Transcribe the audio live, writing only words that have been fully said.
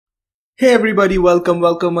Hey everybody, welcome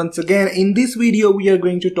once again. In this video we are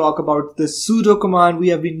going to talk about the sudo command. We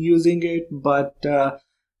have been using it, but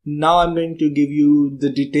now I'm going to give you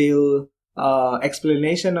the detailed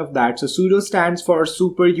explanation of that. So sudo stands for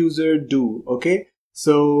superuser do. Okay,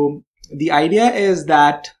 so the idea is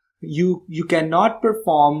that you cannot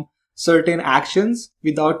perform certain actions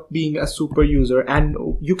without being a superuser, and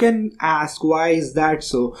you can ask, why is that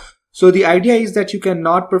so? So the idea is that you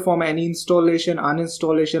cannot perform any installation,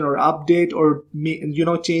 uninstallation, or update, or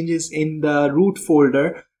changes in the root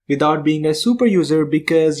folder without being a super user,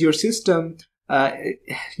 because your system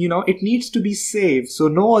it needs to be safe. So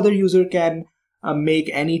no other user can make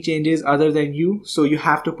any changes other than you. So you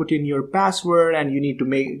have to put in your password, and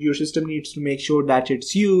your system needs to make sure that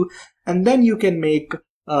it's you, and then you can make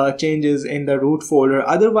changes in the root folder.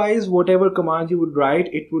 Otherwise, whatever command you would write,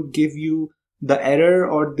 it would give you the error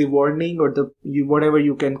or the warning, or whatever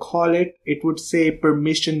you can call it. It would say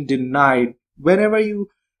permission denied. Whenever you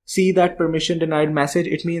see that permission denied message,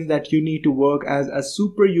 it means that you need to work as a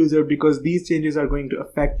super user, because these changes are going to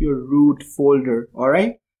affect your root folder. All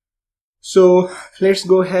right, so let's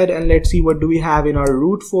go ahead and let's see what do we have in our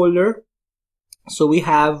root folder. So we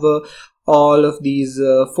have all of these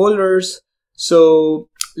folders. So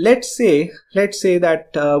let's say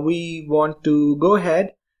that we want to go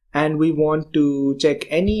ahead and we want to check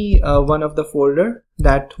any one of the folder,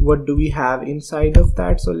 that what do we have inside of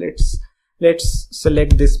that. So let's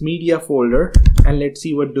select this media folder, and let's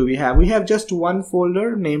see what do we have. We have just one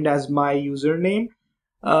folder named as my username.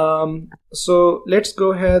 So let's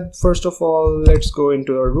go ahead. First of all, let's go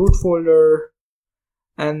into our root folder,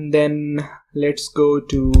 and then let's go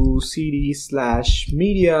to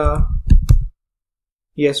cd/media.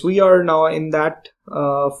 Yes, we are now in that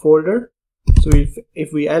folder. So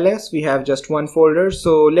if we ls, we have just one folder.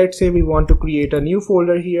 So let's say we want to create a new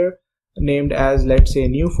folder here named as, let's say,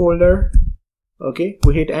 new folder. Okay,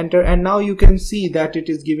 we hit enter, and now you can see that it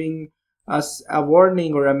is giving us a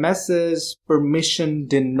warning or a message, permission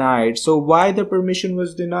denied. So why the permission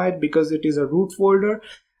was denied? Because it is a root folder.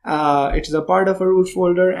 It is a part of a root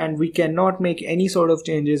folder, and we cannot make any sort of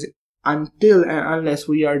changes unless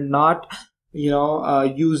we are not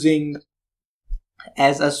using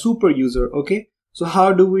as a super user. Okay, so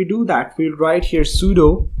how do we do that? We'll write here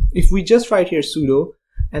sudo. If we just write here sudo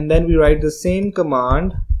and then we write the same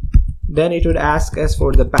command, then it would ask us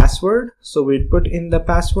for the password. So we'd put in the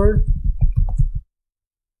password,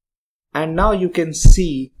 and now you can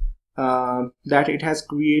see that it has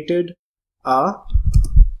created a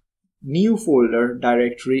new folder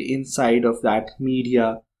directory inside of that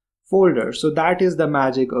media folder. So that is the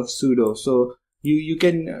magic of sudo. So you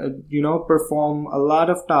can perform a lot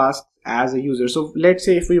of tasks as a user. So let's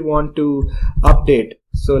say if we want to update,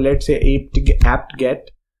 so let's say apt-get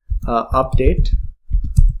update.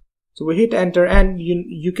 So we hit enter, and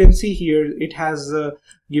you can see here it has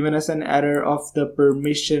given us an error of the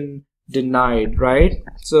permission denied, right?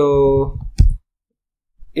 So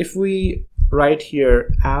if we write here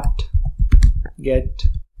apt-get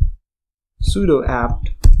sudo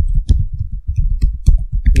apt-get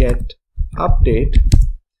update,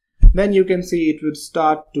 then you can see it would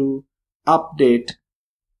start to update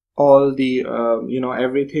all the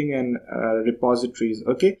everything and repositories.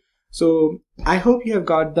 Okay, so I hope you have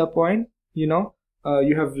got the point. You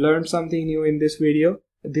have learned something new in this video.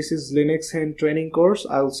 This is Linux Hand training course.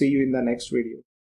 I'll see you in the next video.